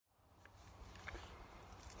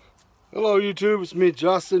Hello YouTube, it's me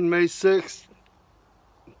Justin, May 6th,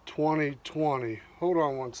 2020. Hold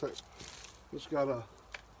on one sec. Just got a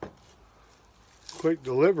quick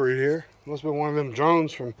delivery here. Must have been one of them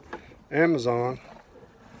drones from Amazon.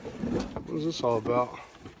 What is this all about?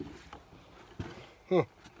 Huh.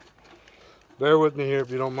 Bear with me here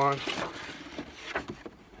if you don't mind.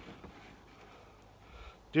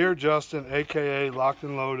 Dear Justin, aka Locked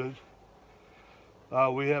and Loaded,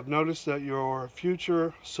 we have noticed that your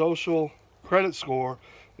future social credit score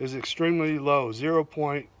is extremely low,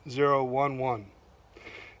 0.011.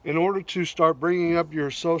 In order to start bringing up your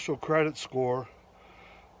social credit score,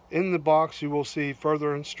 in the box you will see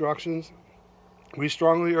further instructions. We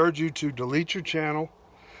strongly urge you to delete your channel,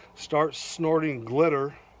 start snorting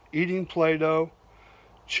glitter, eating Play-Doh,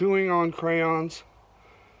 chewing on crayons,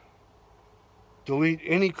 delete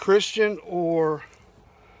any Christian or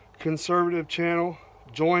conservative channel,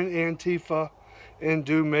 join Antifa, and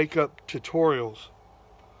do makeup tutorials.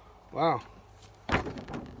 Wow.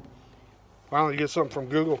 Finally get something from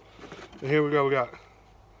Google. And here we go, we got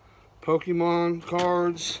Pokemon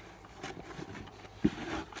cards,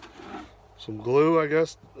 some glue, I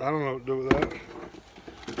guess. I don't know what to do with that.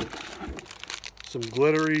 Some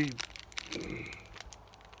glittery.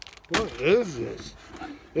 What is this?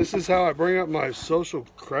 This is how I bring up my social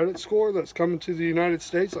credit score that's coming to the United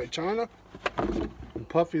States, like China. And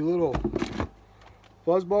puffy little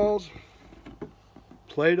fuzzballs.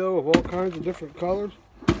 Play-Doh of all kinds of different colors.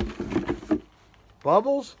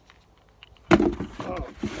 Bubbles.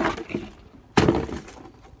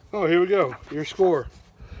 Oh, here we go. Your score.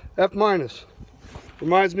 F-.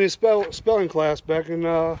 Reminds me of spelling class back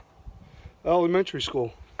in elementary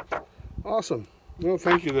school. Awesome. Well,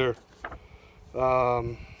 thank you there.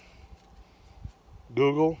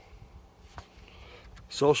 Google.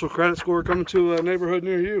 Social credit score coming to a neighborhood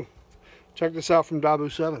near you. Check this out from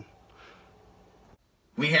Dabu7.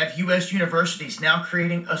 We have U.S. universities now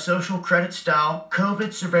creating a social credit style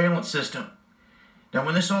COVID surveillance system. Now,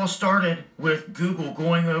 when this all started with Google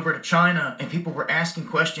going over to China and people were asking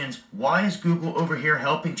questions, why is Google over here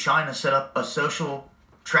helping China set up a social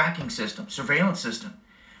tracking system, surveillance system?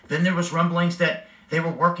 Then there was rumblings that they were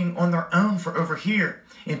working on their own for over here.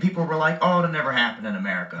 And people were like, oh, it'll never happen in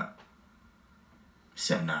America.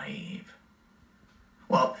 So naive.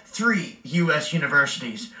 Well, 3 U.S.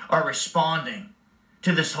 universities are responding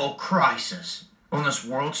to this whole crisis on this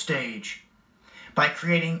world stage by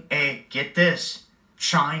creating a, get this,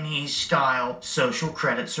 Chinese-style social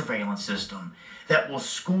credit surveillance system that will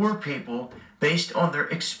score people based on their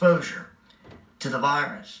exposure to the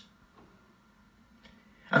virus.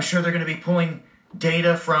 I'm sure they're going to be pulling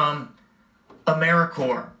data from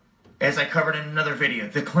AmeriCorps, as I covered in another video,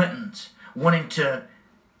 the Clintons wanting to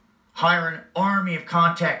hire an army of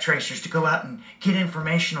contact tracers to go out and get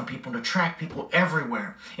information on people, to track people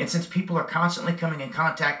everywhere. And since people are constantly coming in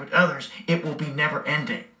contact with others, it will be never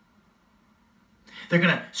ending. They're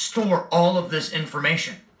going to store all of this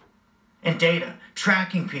information and data,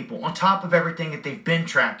 tracking people on top of everything that they've been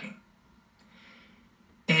tracking.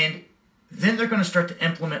 And then they're going to start to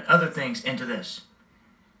implement other things into this.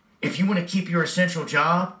 If you want to keep your essential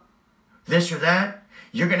job, this or that,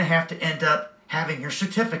 you're going to have to end up having your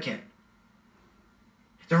certificate.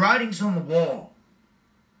 The writing's on the wall.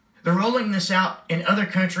 They're rolling this out in other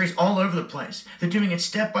countries all over the place. They're doing it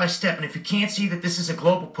step by step. And if you can't see that this is a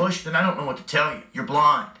global push, then I don't know what to tell you. You're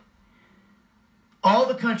blind. All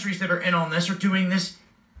the countries that are in on this are doing this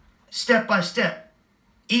step by step,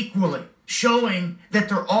 equally, showing that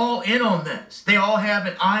they're all in on this. They all have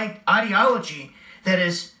an ideology that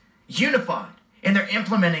is unified, and they're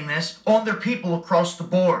implementing this on their people across the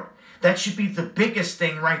board. That should be the biggest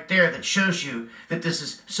thing right there that shows you that this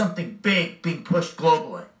is something big being pushed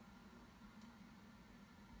globally.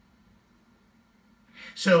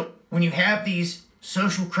 So when you have these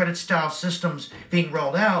social credit style systems being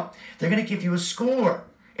rolled out, they're going to give you a score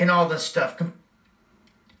and all this stuff.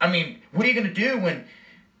 I mean, what are you going to do when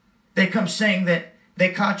they come saying that they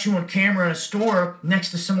caught you on camera in a store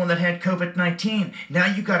next to someone that had COVID-19? Now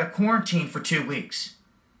you got to quarantine for 2 weeks.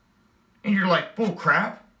 And you're like, bull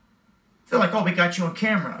crap. They're like, oh, we got you on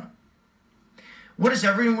camera. What is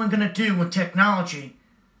everyone going to do when technology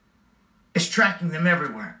is tracking them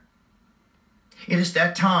everywhere? It is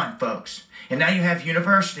that time, folks. And now you have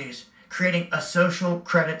universities creating a social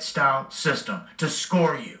credit style system to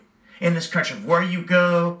score you in this country. Where you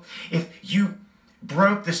go, if you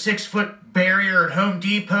broke the 6-foot barrier at Home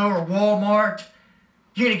Depot or Walmart,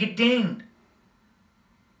 you're going to get dinged.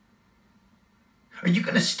 Are you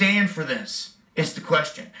going to stand for this, is the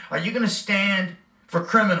question. Are you going to stand for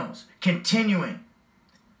criminals continuing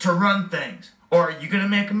to run things? Or are you going to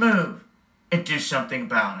make a move and do something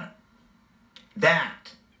about it?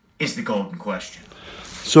 That is the golden question.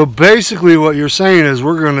 So basically what you're saying is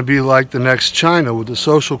we're going to be like the next China with the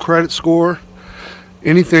social credit score.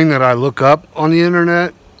 Anything that I look up on the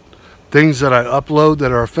internet, things that I upload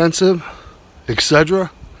that are offensive,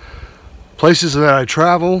 etc. Places that I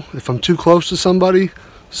travel, if I'm too close to somebody,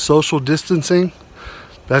 social distancing,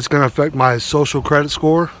 that's going to affect my social credit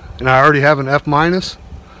score, and I already have an F-.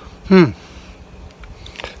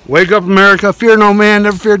 Wake up, America. Fear no man,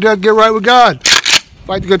 never fear death. Get right with God.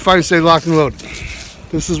 Fight the good fight and stay locked and loaded.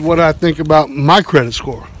 This is what I think about my credit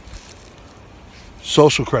score.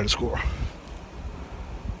 Social credit score.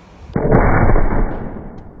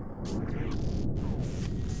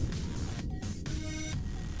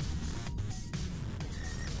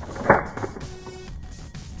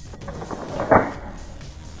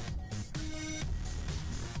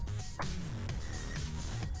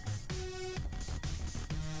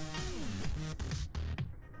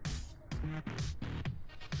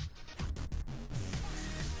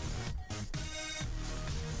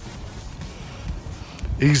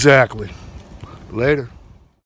 Exactly. Later.